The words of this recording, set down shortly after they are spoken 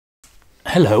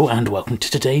Hello and welcome to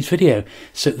today's video.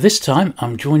 So this time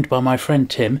I'm joined by my friend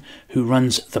Tim, who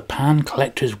runs the Pan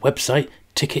Collectors website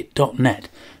ticket.net.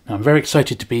 Now I'm very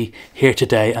excited to be here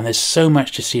today, and there's so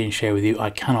much to see and share with you. I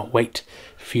cannot wait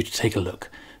for you to take a look.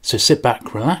 So sit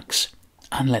back, relax,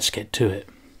 and let's get to it.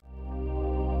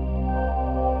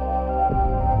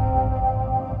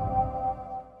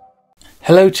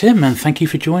 Hello Tim, and thank you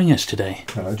for joining us today.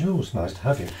 Hello Jules, nice to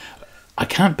have you. I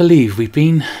can't believe we've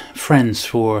been friends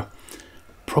for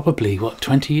probably,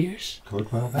 20 years? Good,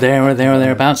 well. There or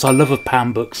thereabouts. Our love of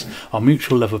Pan books, our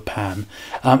mutual love of Pan.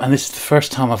 And this is the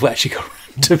first time I've actually got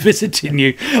around to visiting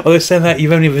you. Although saying that,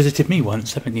 you've only visited me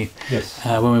once, haven't you? Yes.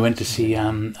 When we went to see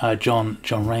John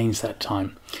Raines that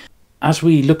time. As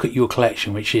we look at your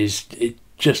collection, which is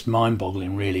just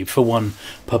mind-boggling, really, for one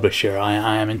publisher, I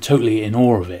am totally in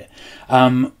awe of it.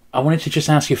 I wanted to just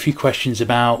ask you a few questions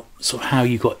about sort of how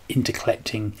you got into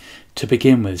collecting to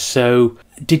begin with. So,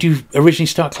 did you originally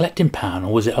start collecting Pan,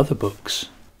 or was it other books?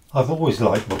 I've always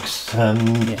liked books from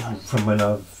when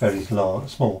I was very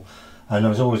small, and I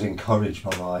was always encouraged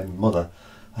by my mother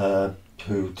to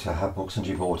have books, and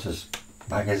she bought us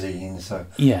magazines. So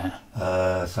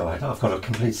so I've got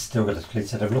still got a complete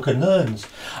set of Look and Learns.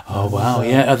 Oh wow!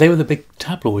 They were the big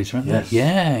tabloids, weren't they?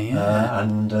 Yes.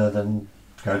 And then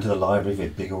going to the library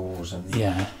with Biggles and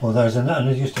all those, and I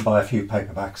used to buy a few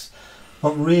paperbacks.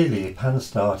 But really, Pan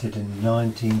started in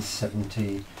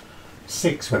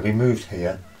 1976 when we moved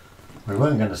here. We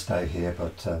weren't going to stay here,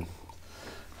 but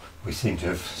we seem to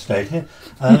have stayed here.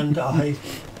 And I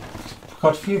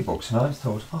got a few books, and I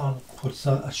thought, I'll put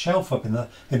a shelf up in the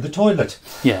toilet.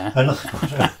 Yeah. And I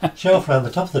put a shelf around the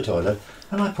top of the toilet,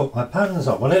 and I put my Pans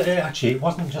on. Well, it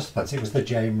wasn't just Pans; it was the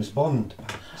James Bond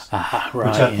Pans. Right,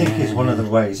 which I think is one of the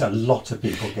ways a lot of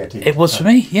people get into. It was for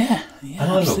me, yeah.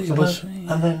 And I looked,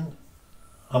 and then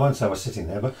I won't say I was sitting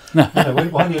there, but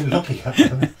while you're looking at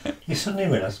them, you suddenly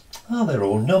realise, they're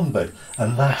all numbered,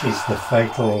 and that is the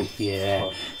fatal.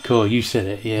 Cool. You said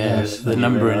it. Yes, the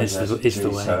numbering is the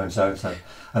way. So and so and so,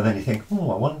 and then you think, I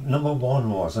want number one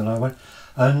was, and I went,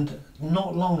 and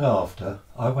not long after,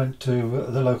 I went to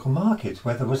the local market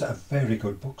where there was a very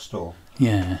good bookstore.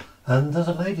 Yeah. And there's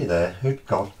a lady there who'd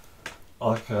got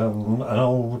like an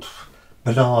old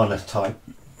banana type.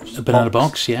 A banana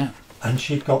box, yeah. And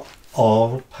she'd got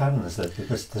old Pans that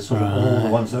the sort of all the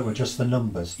ones that were just the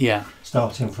numbers. Yeah.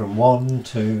 Starting from 1,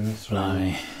 2, 3.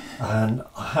 Right. And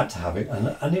I had to have it,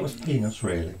 and it was peanuts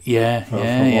really. Yeah. For what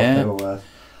they were worth.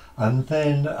 And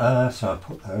then so I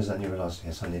put those, and you realised,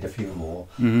 yes, I need a few more.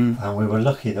 Mm-hmm. And we were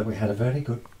lucky that we had a very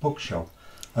good bookshop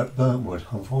at Burt,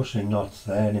 unfortunately not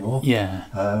there anymore. Yeah.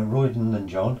 Royden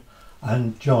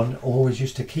and John always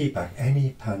used to keep back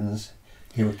any Pans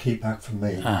he would keep back from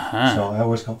me. So I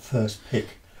always got first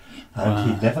pick, and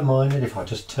he'd never minded if I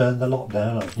just turned the lot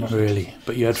down. Really?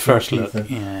 But you had first look.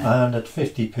 And at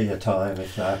 50p a time,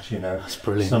 if that, That's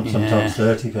brilliant. Sometimes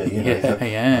 30p,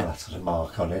 that sort of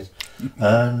mark on it.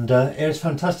 And it was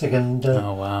fantastic. And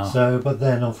so, but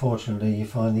then unfortunately you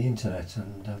find the internet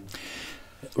and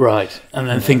right, and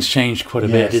then things changed quite a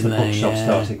bit, didn't they? The bookshops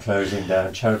started closing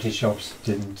down. Charity shops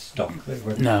didn't stock;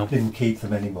 didn't keep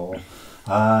them anymore,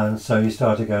 and so you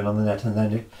started going on the net, and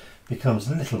then it becomes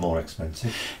a little more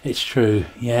expensive. It's true,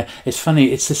 yeah. It's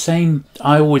funny. It's the same.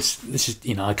 I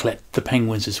collect the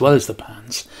penguins as well as the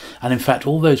Pans, and in fact,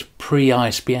 all those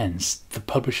pre-ISBNs, the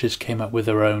publishers came up with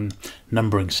their own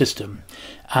numbering system,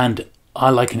 and I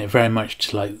liken it very much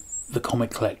to like the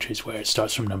comic collectors, where it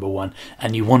starts from number 1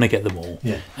 and you want to get them all.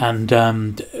 And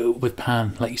with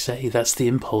Pan, like you say, that's the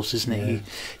impulse, isn't it?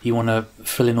 You want to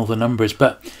fill in all the numbers.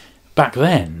 But back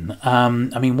then,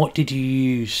 what did you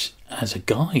use as a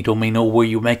guide, or were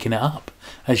you making it up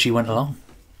as you went along?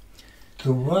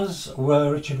 There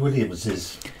were Richard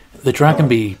Williams's the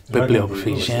Dragonby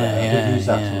bibliographies. I did use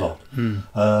that a lot.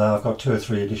 I've got 2 or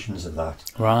 3 editions of that.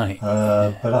 Right.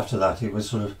 But after that, it was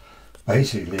sort of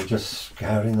basically just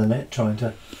scouring the net, trying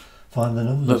to find the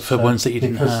numbers. Look for ones that you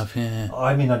didn't have,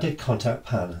 I did contact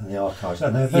Pan and the archives,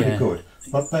 and they're very good,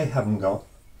 but they haven't got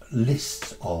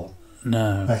lists of.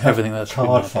 No, they have everything that's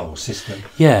card file system,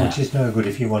 which is no good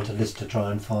if you want a list to try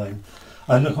and find.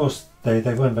 And of course, they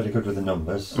weren't very good with the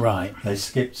numbers. Right. They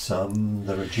skipped some.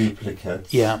 There were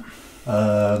duplicates. Yeah.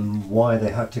 Why they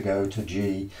had to go to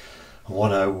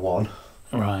G101.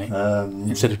 Right.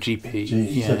 Instead of GP.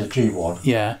 Instead of G1.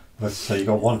 Yeah. So you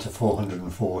got 1 to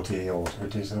 440 or whatever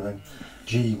it is, and then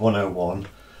G101,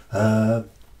 and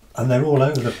they're all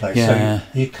over the place. So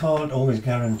you can't always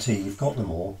guarantee you've got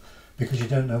them all, because you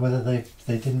don't know whether they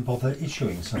didn't bother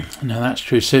issuing some. No, that's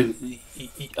true. So,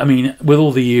 with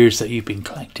all the years that you've been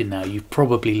collecting now, you've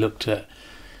probably looked at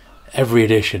Every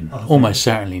edition, almost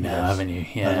certainly now, yes. haven't you?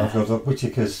 Yeah. And I've got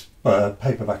Whitaker's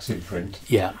paperbacks in print.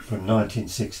 Yeah. From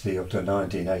 1960 up to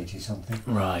 1980 something.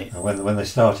 Right. And when they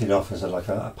started off as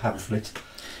a pamphlet,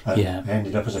 and Yeah.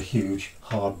 ended up as a huge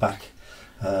hardback.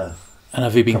 And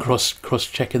have you been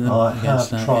cross-checking them? I have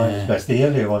that? tried as best. The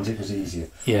earlier ones it was easier.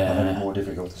 Yeah. And then more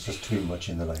difficult. There's just too much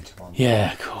in the later ones.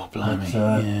 Yeah, cool, blimey.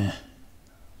 Yeah.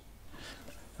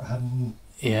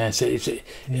 Yeah,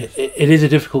 it is a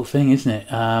difficult thing, isn't it?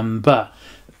 But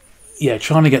yeah,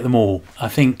 trying to get them all. I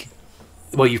think.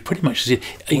 Well, you've pretty much. Are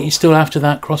you still after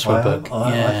that crossword book?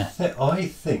 I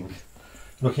think,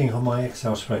 looking on my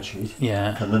Excel spreadsheet,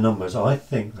 and the numbers, I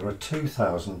think there are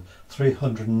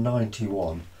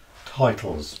 2,391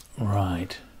 titles.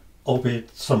 Right.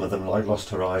 Albeit some of them, like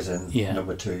Lost Horizon,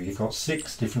 number 2, you've got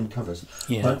 6 different covers.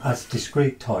 Yeah. But as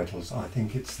discrete titles, I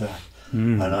think it's that.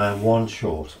 And I am one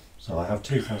short. So I have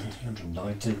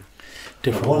 2,390.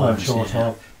 Different the one ones, I'm short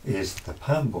of is the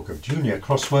Pan Book of Junior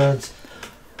Crosswords,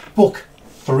 Book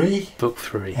 3. Book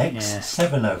 3.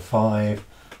 X705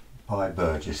 by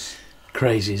Burgess.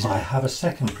 Crazy, isn't it? I have a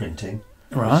second printing.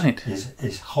 Right.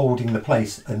 Is holding the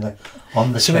place on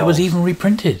the So shelf. it was even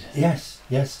reprinted? Yes.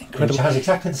 Incredible. Which has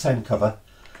exactly the same cover,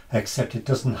 except it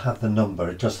doesn't have the number.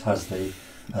 It just has the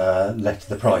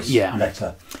the price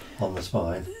letter on the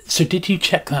spine. So did you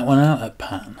check that one out at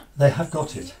Pan? They have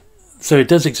got it. So it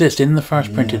does exist in the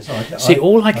first printed. See,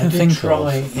 all I can think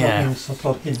of. Yeah.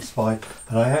 Subtle hints by,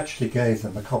 and I actually gave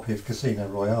them a copy of Casino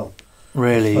Royale.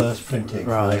 Really? The first printing.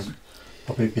 Right.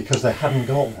 Probably because they hadn't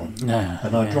got one. No.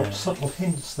 And I dropped subtle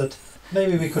hints that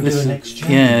maybe we could do an exchange.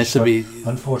 Yeah, this would be.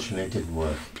 Unfortunately, it didn't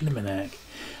work. Blimey.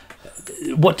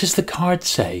 What does the card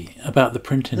say about the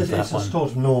printing of that one? It's a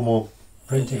sort of normal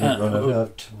printing run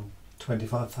of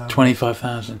 25,000.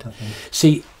 25,000.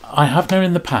 See, I have known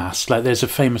in the past, like there's a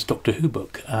famous Doctor Who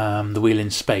book, The Wheel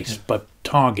in Space, by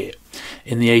Target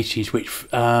in the 80s, which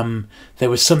there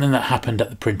was something that happened at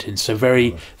the printing. So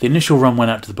the initial run went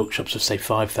out to the bookshops of say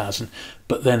 5,000,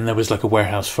 but then there was like a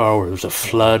warehouse fire, or there was a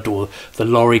flood, or the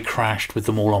lorry crashed with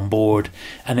them all on board,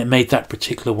 and it made that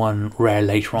particular one rare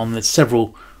later on. There's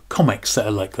several comics that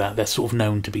are like that. They're sort of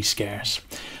known to be scarce.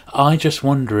 I just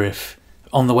wonder if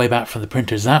on the way back from the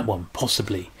printers that one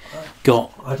possibly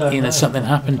got something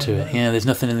happened to it. Yeah, there's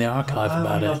nothing in the archive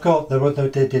about it. I've got they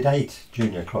did 8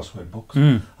 junior crossword books,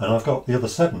 and I've got the other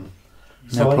 7.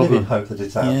 So I live in hope that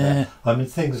it's out there. I mean,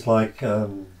 things like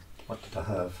what did I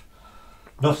have?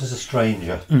 Not as a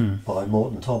Stranger by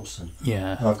Morton Thompson.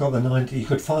 Yeah, I've got the 90. You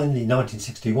could find the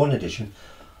 1961 edition,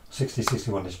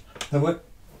 61 edition. There were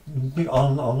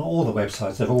on all the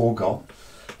websites. They've all got.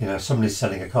 Somebody's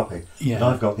selling a copy, and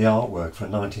I've got the artwork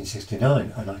from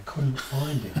 1969, and I couldn't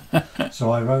find it.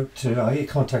 So I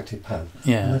contacted Pan,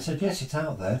 and they said, yes, it's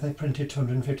out there. They printed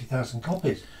 250,000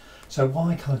 copies. So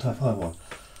why can't I find one?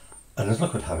 And as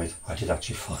luck would have it, I did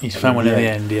actually find You found one in the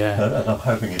end, And I'm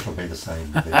hoping it will be the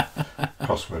same with the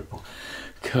crossword book.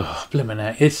 God,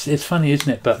 blimmin' it's funny,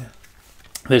 isn't it? But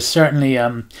there's certainly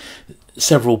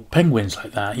several penguins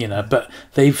like that, but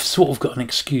they've sort of got an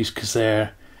excuse because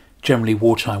they're generally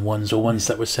wartime ones, or ones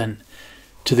that were sent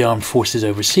to the armed forces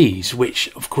overseas, which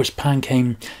of course Pan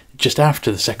came just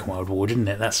after the Second World War, didn't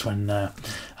it? That's when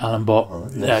Alan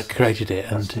Bott created it.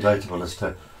 That's debatable as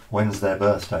to when's their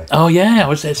birthday. Oh yeah, I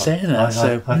was saying that.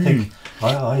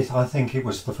 I think it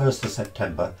was the 1st of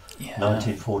September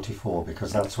 1944,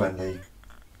 because that's when the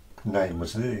name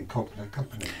was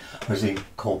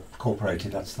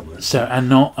incorporated. That's the word. So, and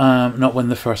not when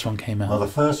the first one came out. Well, the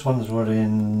first ones were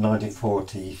in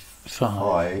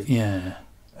 1945. Yeah.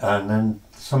 And then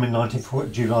some in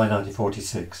July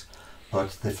 1946.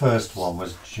 But the first one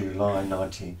was July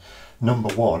number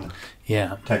 1.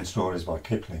 Yeah. 10 Stories by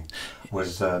Kipling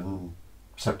was July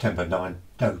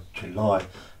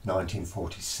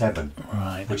 1947.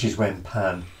 Right. Which is when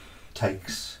Pan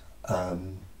takes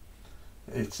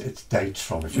its dates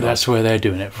from. That's where they're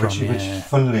doing it from. Which,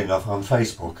 funnily enough, on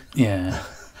Facebook. Yeah.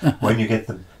 When you get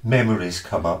the memories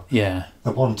come up. Yeah.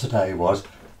 The one today was,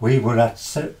 we were at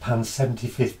Pan's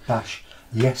 75th bash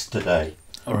yesterday.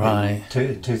 Right.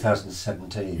 In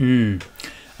 2017.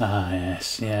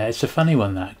 Yes. Yeah, it's a funny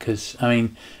one, that, because, I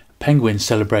mean, penguins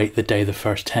celebrate the day the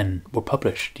first 10 were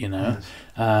published, Yes.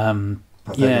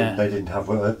 But they didn't have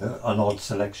an odd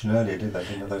selection earlier, did they?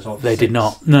 Those odd they 6. did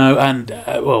not. No, and,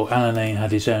 Alan Lane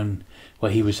had his own.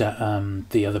 Well, he was at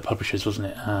the other publishers, wasn't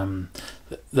it?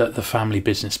 The family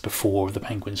business before the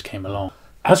penguins came along.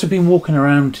 As we've been walking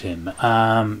around him,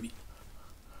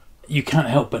 you can't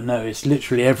help but notice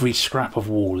literally every scrap of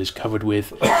wall is covered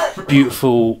with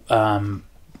beautiful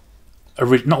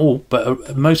not all,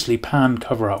 but mostly Pan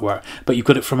cover artwork, but you've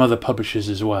got it from other publishers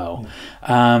as well.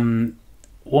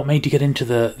 What made you get into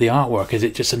the artwork? Is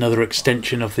it just another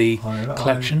extension of the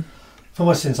collection?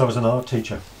 Since I was an art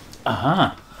teacher.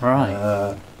 Right.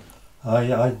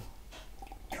 I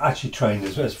actually trained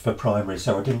as for primary,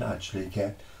 so I didn't actually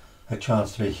get a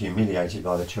chance to be humiliated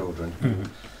by the children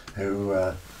who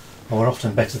were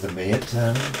often better than me at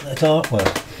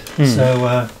artwork.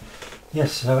 So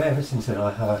yes, so ever since then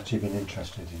I have actually been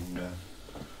interested in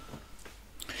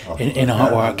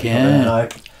artwork. And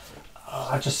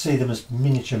I just see them as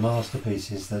miniature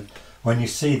masterpieces that when you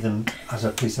see them as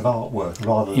a piece of artwork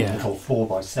rather than a little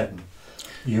 4x7,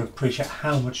 you appreciate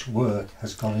how much work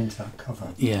has gone into that cover.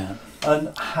 Yeah.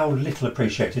 And how little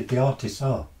appreciated the artists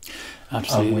are.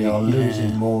 Absolutely. And we are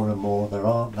losing more and more. There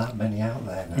aren't that many out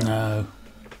there now. No.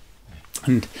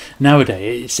 And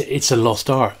nowadays it's a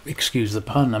lost art, excuse the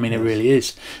pun. I mean, it really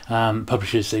is.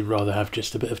 Publishers, they'd rather have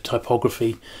just a bit of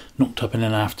typography knocked up in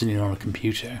an afternoon on a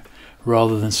computer,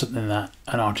 rather than something that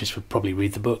an artist would probably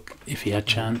read the book if he had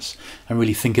chance and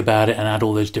really think about it and add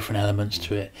all those different elements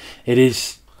to it. It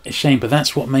is a shame, but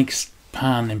that's what makes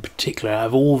Pan in particular, out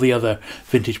of all the other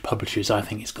vintage publishers, I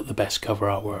think it's got the best cover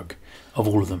artwork of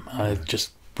all of them.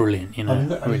 Just brilliant, you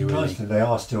know. Really. They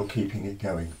are still keeping it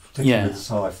going, particularly with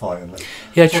sci-fi and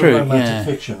true.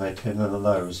 Romantic fiction. They tend to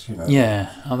those, you know. Yeah,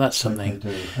 that's something.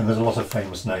 They do. And there's a lot of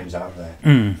famous names out there.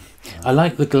 I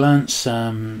like the Glance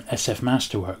SF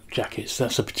Masterwork jackets.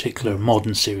 That's a particular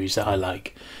modern series that I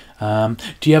like.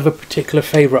 Do you have a particular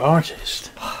favourite artist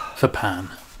for Pan?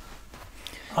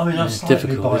 I mean, I'm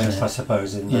slightly biased, I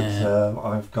suppose, in that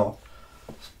I've got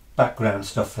background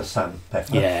stuff for Sam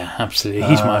Peffer. Yeah, absolutely.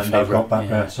 He's my favourite. I've got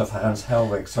background stuff for Hans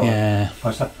Helweg. So I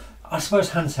suppose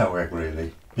Hans Helweg,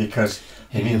 really, because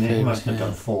he must have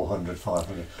done 400,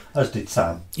 500, as did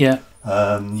Sam. Yeah.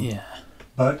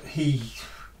 But I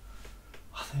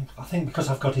think because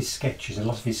I've got his sketches, a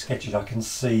lot of his sketches, I can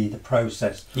see the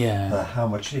process. How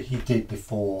much he did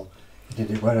before he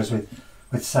did it. Whereas with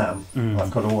Sam,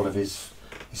 I've got all of his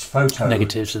photos,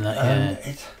 negatives and that. And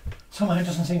it somehow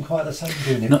doesn't seem quite the same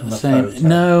doing it. Not the same. Photo.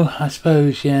 No, I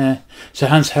suppose. Yeah. So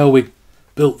Hans Helweg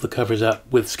built the covers up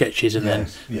with sketches and then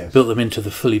built them into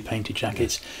the fully painted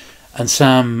jackets. And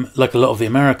Sam, like a lot of the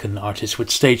American artists, would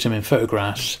stage them in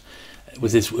photographs.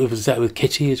 Was that with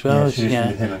Kitty as well? Yes,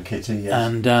 with him and Kitty. Yes.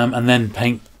 And then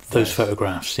paint those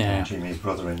photographs. Yeah. And Jimmy's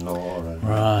brother-in-law. And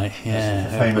right. Yeah.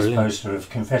 The famous poster of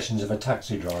Confessions of a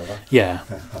Taxi Driver. Yeah.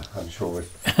 I'm sure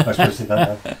I suppose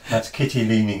that's Kitty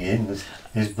leaning in.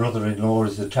 His brother-in-law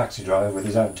is the taxi driver with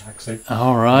his own taxi.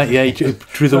 All right. Yeah. He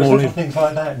drew them all in. Things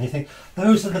like that, and you think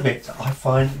those are the bits I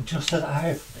find just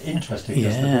as interesting.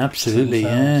 Yeah. Absolutely.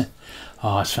 Yeah.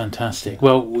 Oh, it's fantastic.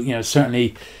 Well,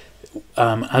 certainly.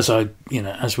 As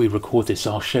we record this,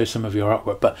 I'll show some of your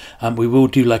artwork, but we will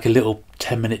do like a little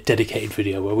 10-minute dedicated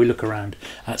video where we look around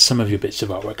at some of your bits of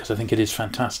artwork, because I think it is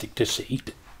fantastic to see.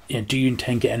 Do you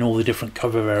intend getting all the different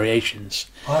cover variations?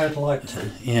 I'd like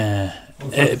to. Yeah. For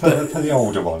the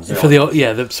older ones. The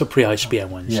sort of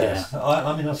pre-ISBN ones. Yes. Yeah.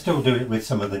 I mean, I'll still do it with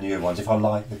some of the newer ones if I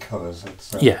like the colours.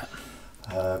 But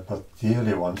the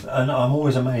earlier ones, and I'm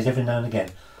always amazed every now and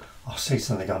again. I'll see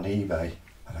something on eBay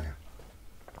and I go,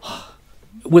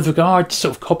 with regard to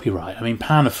sort of copyright, I mean,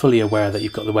 Pan are fully aware that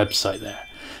you've got the website there,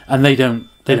 and they don't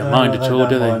mind at all,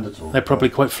 do they? They're probably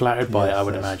quite flattered by it, I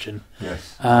would imagine.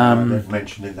 Yes. They've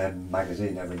mentioned in their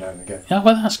magazine every now and again. Yeah,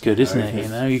 well, that's good, isn't it?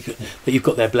 That you've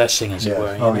got their blessing, as it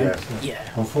were. Yeah.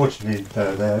 Unfortunately,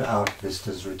 their archivist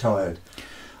has retired.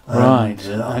 Right.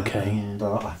 Okay. And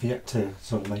I've yet to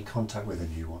sort of make contact with a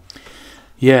new one.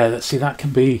 Yeah. That can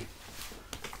be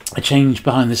a change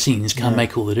behind the scenes. Can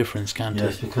make all the difference, can't it?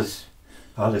 Yes, because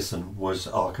Alison was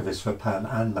archivist for Pan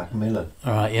and Macmillan.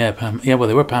 All right, yeah, Pan. Yeah, well,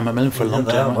 they were Pan Macmillan for a long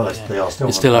time. Well, they are still.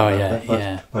 They still are,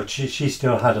 yeah. But she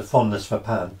still had a fondness for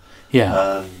Pan.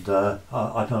 Yeah. And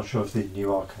I'm not sure if the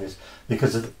new archivist,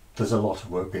 because there's a lot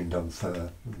of work being done for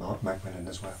Macmillan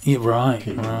as well. Yeah, right.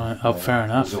 Oh, fair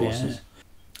enough. Resources. Yeah.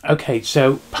 Okay,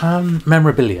 so Pan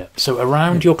memorabilia. So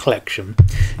around your collection,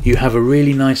 you have a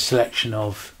really nice selection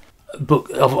of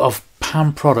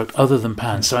Pan product other than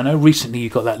Pan. So I know recently you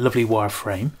got that lovely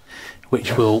wireframe,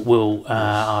 which we'll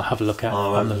I'll have a look at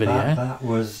on the video. That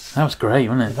was great,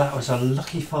 wasn't it? That was a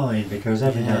lucky find, because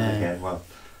every now and again, well,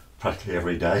 practically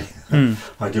every day,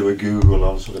 I do a Google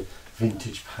on sort of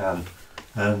vintage Pan,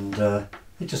 and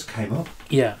it just came up.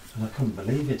 Yeah. And I couldn't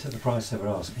believe it at the price they were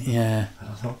asking. Yeah. And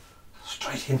I thought,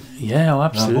 straight in. Yeah,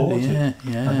 absolutely. And I bought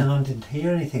it. And then I didn't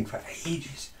hear anything for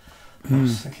ages. I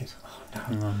was thinking, oh no.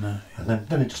 Oh, no. And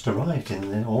then it just arrived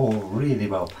in all really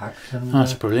well packed. And,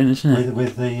 That's brilliant, isn't it?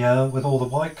 With all the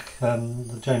white,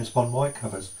 the James Bond white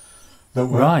covers that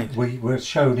were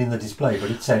showed in the display,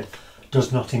 but it said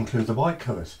does not include the white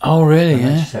covers. Oh, really? And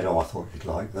then Yeah. she said, I thought you'd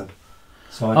like them.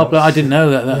 So But I didn't know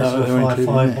that. They were included,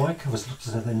 five white covers. Looked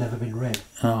as though they'd never been read.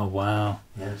 Oh, wow.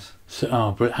 Yes.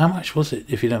 So, but how much was it,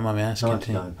 if you don't mind me asking?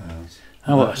 £99.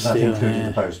 Oh, what a that steal, included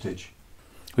the postage.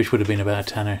 Which would have been about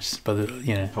a tenner, but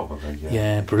Probably, yeah.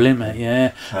 Yeah, brilliant, mate.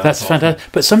 Yeah, that's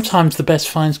fantastic. But sometimes the best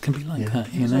finds can be like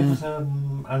that, you know. It was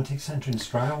Antique Centre in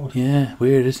Stroud. Yeah,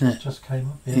 weird, isn't it? Just came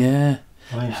up. Yeah.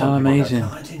 I mean, how amazing.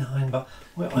 99, but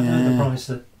I know the price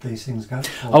that these things go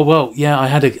for. Oh, well, yeah, I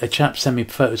had a chap send me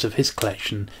photos of his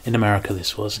collection, in America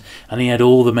this was, and he had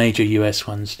all the major US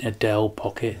ones, Dell,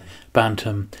 Pocket,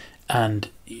 Bantam, and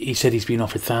he said he's been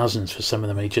offered thousands for some of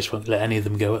them, and he just won't let any of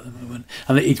them go at the moment.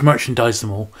 And he's merchandised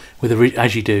them all, with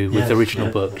as you do, with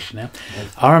original books, you know.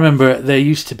 Yes. I remember there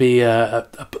used to be,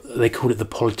 they called it the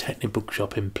Polytechnic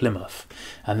Bookshop in Plymouth,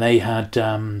 and they had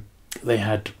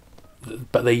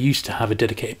but they used to have a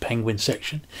dedicated Penguin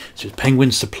section. So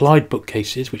Penguin supplied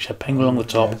bookcases, which had Penguin on the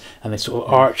top, and they sort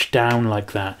of arched down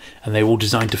like that, and they were all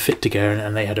designed to fit together,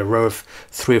 and they had a row of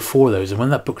 3 or 4 of those. And when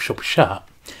that bookshop was shut,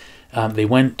 they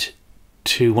went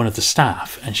to one of the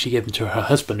staff, and she gave them to her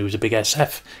husband, who was a big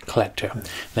SF collector.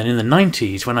 Then in the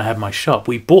 90s, when I had my shop,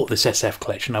 we bought this SF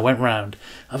collection. I went round,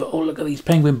 I thought, oh, look at these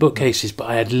Penguin bookcases, but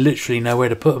I had literally nowhere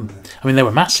to put them. I mean, they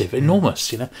were massive,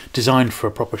 enormous, you know, designed for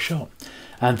a proper shop.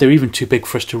 And they're even too big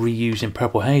for us to reuse in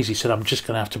Purple Haze. He said, I'm just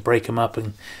going to have to break them up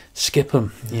and skip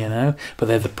them, you know. But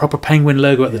they're the proper Penguin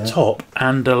logo at the top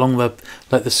and along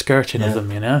the skirting of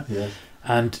them, you know. Yeah.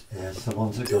 And it's the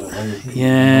ones that got away.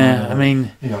 Yeah, I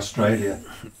mean, in Australia,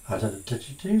 did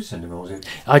you send them all?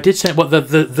 I did send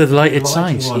the lighted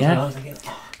signs, yeah.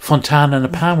 Fontana and a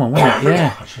pound one, wasn't it?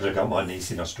 Yeah. I should have got my niece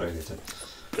in Australia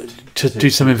to do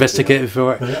some investigative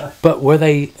work. But were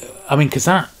they? I mean, because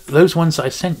those ones that I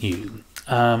sent you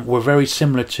were very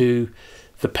similar to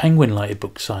the Penguin lighted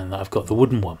book sign that I've got, the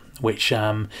wooden one, which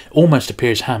almost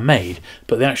appears handmade,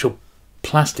 but the actual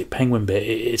plastic Penguin bit,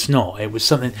 it's not. It was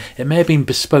something, it may have been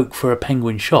bespoke for a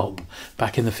Penguin shop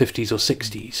back in the 50s or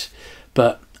 60s,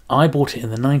 but I bought it in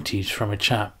the 90s from a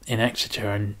chap in Exeter,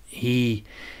 and it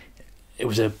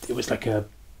was like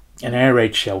an air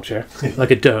raid shelter,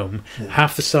 like a dome.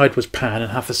 Half the side was Pan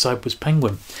and half the side was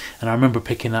Penguin, and I remember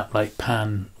picking up like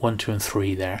Pan 1, 2 and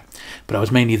 3 there, but I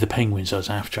was mainly the Penguins I was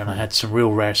after, and I had some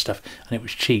real rare stuff, and it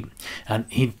was cheap, and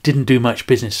he didn't do much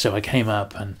business, so I came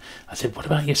up and I said, what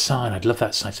about your sign? I'd love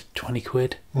that sign. I said, 20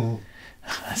 quid.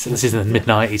 I said, this is in the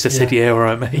mid-90s. I said, yeah, all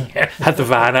right, mate. Had the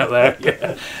van out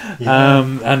there.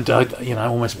 And I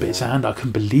almost bit his hand. I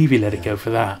couldn't believe he let it go for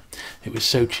that. It was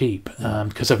so cheap,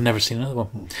 because I've never seen another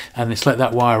one. And it's like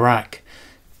that wire rack.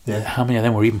 How many of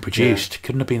them were even produced?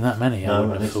 Couldn't have been that many. I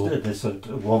wouldn't have thought. It's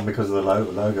one because of the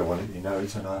logo on it. You know,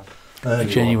 it's a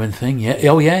genuine thing. Yeah.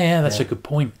 Oh, yeah. That's a good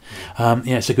point.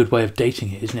 It's a good way of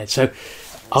dating it, isn't it? So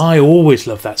I always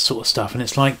love that sort of stuff, and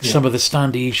it's like some of the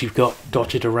standees you've got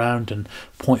dotted around and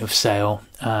point of sale.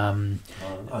 And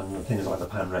things like the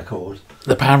Pan record.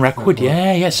 The Pan record,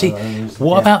 yeah. See,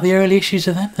 what about the early issues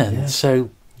of them then? Yeah. So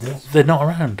they're not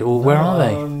around, or where are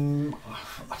they?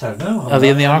 I don't know. Are they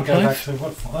in the archive? Back to,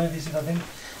 what, 5 is it, I think?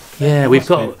 Yeah,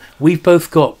 we've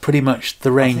both got pretty much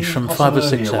the range from 5 or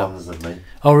 6 out. Ones than me.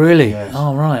 Oh really? Yes.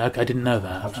 Oh right, I didn't know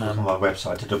that. I have to look on my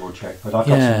website to double check, but I've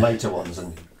got some later ones.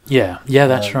 And yeah,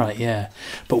 that's right. Yeah,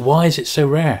 but why is it so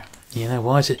rare? You know,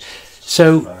 why is it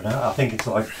so? I think it's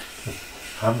like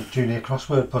the Junior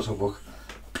Crossword Puzzle book.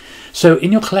 So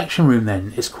in your collection room,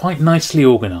 then, it's quite nicely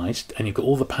organised, and you've got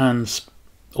all the pans,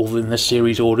 all in the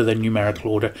series order, then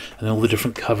numerical order, and then all the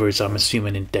different covers, I'm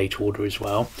assuming in date order as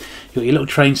well. You've got your little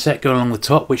train set going along the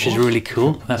top, which is really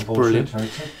cool. That's brilliant.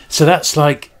 So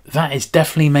that is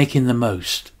definitely making the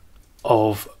most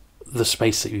of the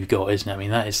space that you've got, isn't it? I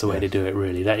mean, that is the way to do it,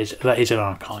 really. That is an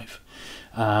archive.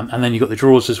 And then you've got the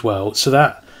drawers as well. So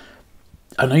that,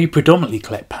 I know you predominantly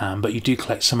collect Pan, but you do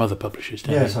collect some other publishers,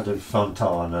 don't you? Yes, I do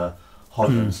Fontana,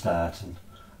 Hoddenstadt, and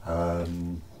I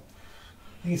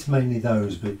think it's mainly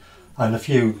those, but and a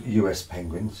few US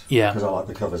Penguins. Yeah, because I like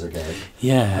the covers again.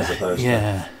 Yeah, as opposed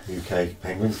to UK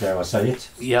Penguins. Dare I say it?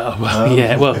 Yeah,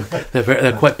 well, Well,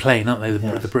 they're quite plain, aren't they?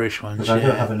 The British ones. Because I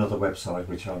do have another website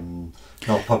which I'm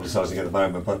not publicising at the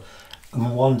moment, but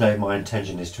one day my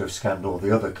intention is to have scanned all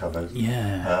the other covers.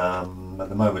 Yeah. At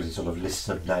the moment, it's sort of lists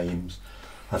of names,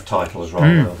 of titles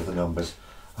rather over the numbers,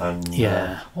 and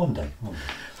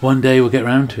one day we'll get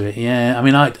round to it. Yeah, I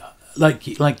mean, I like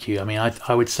you. I mean,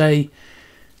 I would say,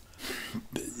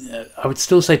 I would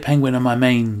still say Penguin are my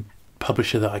main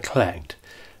publisher that I collect,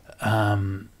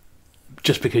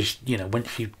 just because, you know,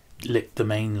 once you lick the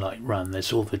main run,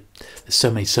 there's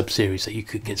so many sub-series that you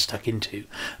could get stuck into.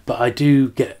 But I do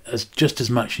get just as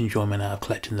much enjoyment out of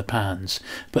collecting the pans.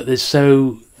 But there's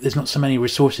not so many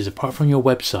resources apart from your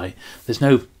website. There's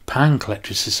no Pan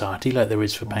Collectors Society like there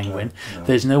is for Penguin. No.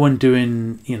 There's no one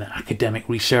doing, you know, academic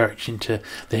research into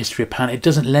the history of Pan. It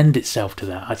doesn't lend itself to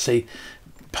that. I'd say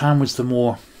Pan was the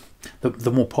more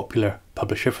popular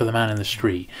publisher for the man in the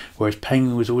street, whereas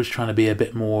Penguin was always trying to be a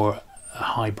bit more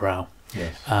highbrow.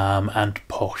 Yes. And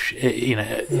posh. You know,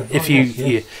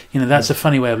 that's a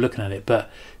funny way of looking at it, but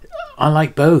I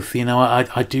like both. You know,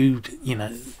 I do. You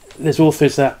know, there's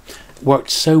authors that worked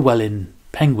so well in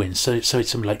Penguin, so it's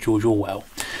somebody like George Orwell,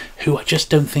 who I just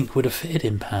don't think would have fitted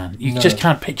in Pan. You just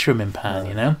can't picture him in Pan. No.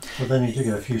 You know. But then you do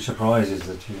get a few surprises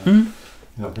that you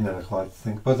never quite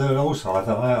think. But then also, I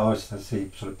thought I always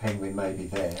see sort of Penguin maybe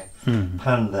there,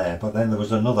 Pan there, but then there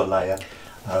was another layer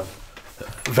of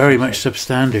very much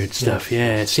substandard stuff.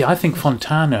 Yeah. See, I think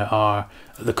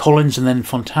the Collins and then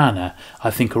Fontana, I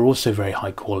think, are also very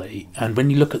high quality. And when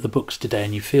you look at the books today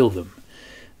and you feel them,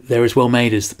 they're as well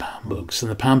made as the Pan books. And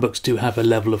the Pan books do have a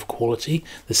level of quality,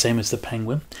 the same as the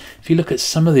Penguin. If you look at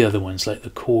some of the other ones, like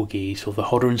the Corgis or the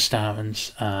Hodder and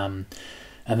Stoutons, and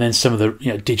then some of the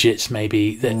Digits,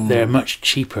 maybe, they're much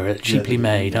cheaply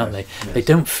made, aren't they? Yes. They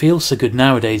don't feel so good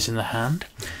nowadays in the hand.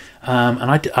 And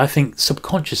I think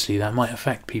subconsciously that might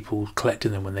affect people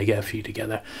collecting them when they get a few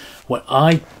together. What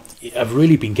I've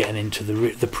really been getting into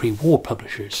the pre-war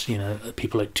publishers, you know,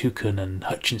 people like Toucan and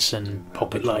Hutchinson,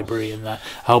 Pocket Library, and that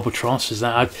Albatross is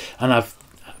that. I've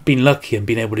been lucky and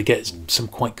been able to get some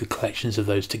quite good collections of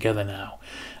those together now.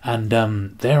 And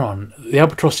the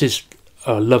Albatrosses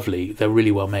are lovely, they're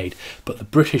really well made, but the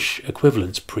British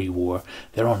equivalents pre-war,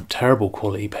 they're on terrible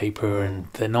quality paper, and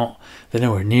they're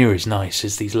nowhere near as nice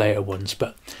as these later ones,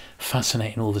 but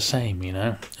fascinating all the same, you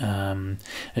know.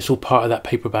 It's all part of that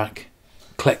paperback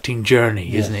collecting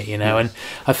journey, isn't it, you know? And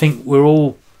I think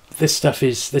there's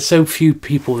so few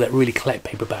people that really collect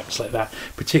paperbacks like that,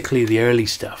 particularly the early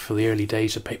stuff, or the early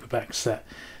days of paperbacks, that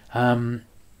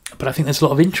but I think there's a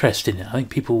lot of interest in it. I think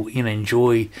people, you know,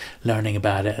 enjoy learning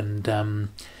about it, and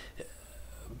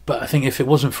but I think if it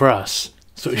wasn't for us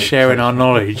sort of sharing our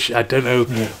knowledge, I don't know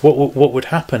what would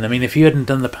happen. I mean, if you hadn't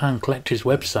done the Pan Collectors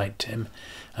website, Tim,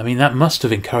 I mean, that must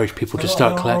have encouraged people to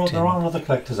start collecting. There are other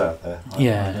collectors out there. I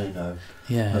do know.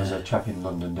 Yeah. There's a chap in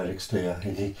London, Derek Steer.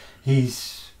 He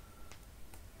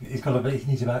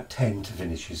needs about 10 to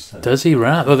finish his. Does he?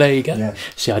 Right. Well, there you go. Yeah.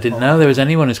 See, I didn't know there was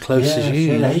anyone as close as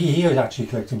you. Yeah, he was actually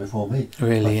collecting before me.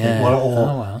 Really? Yeah.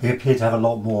 Well, he appeared to have a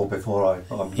lot more before I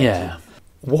met him.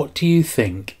 What do you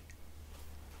think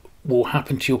will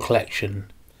happen to your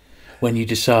collection when you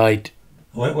decide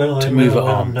to move it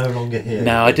on? I'm no longer here.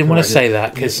 No, I didn't want to say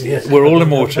that, because we're all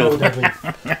immortal.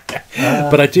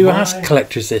 But I do ask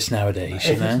collectors this nowadays.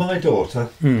 If it's my daughter,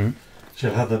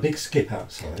 she'll have the big skip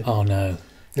outside. Oh no.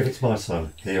 If it's my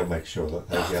son, he'll make sure that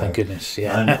they go. Thank goodness,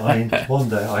 yeah. And one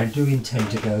day I do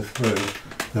intend to go through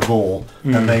them all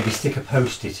and maybe stick a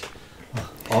post-it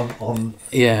on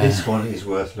this one is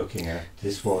worth looking at,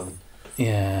 this one.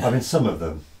 Yeah. I mean, some of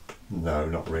them, no,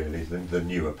 not really. The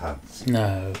newer pants.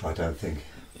 No. I don't think.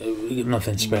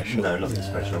 Nothing special. No, nothing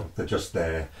special. They're just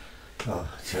there.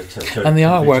 And the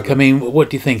artwork, I mean,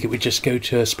 what do you think? It would just go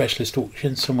to a specialist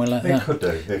auction somewhere like that? It could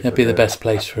do. That'd be the best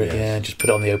place for it, just put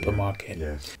it on the open market.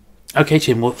 Yes. Okay,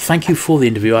 Tim, well, thank you for the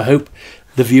interview. I hope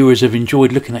the viewers have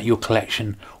enjoyed looking at your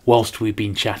collection whilst we've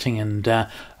been chatting, and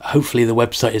hopefully the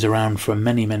website is around for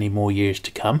many, many more years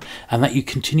to come, and that you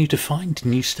continue to find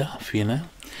new stuff, you know.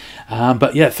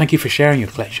 But yeah, thank you for sharing your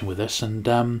collection with us, and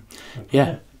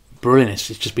brilliant. It's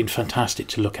just been fantastic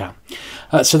to look at.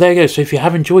 So there you go. So if you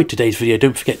have enjoyed today's video,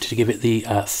 don't forget to give it the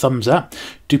thumbs up.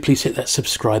 Do please hit that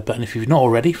subscribe button if you've not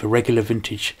already for regular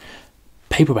vintage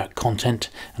paperback content,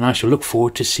 and I shall look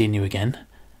forward to seeing you again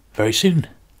very soon.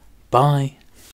 Bye.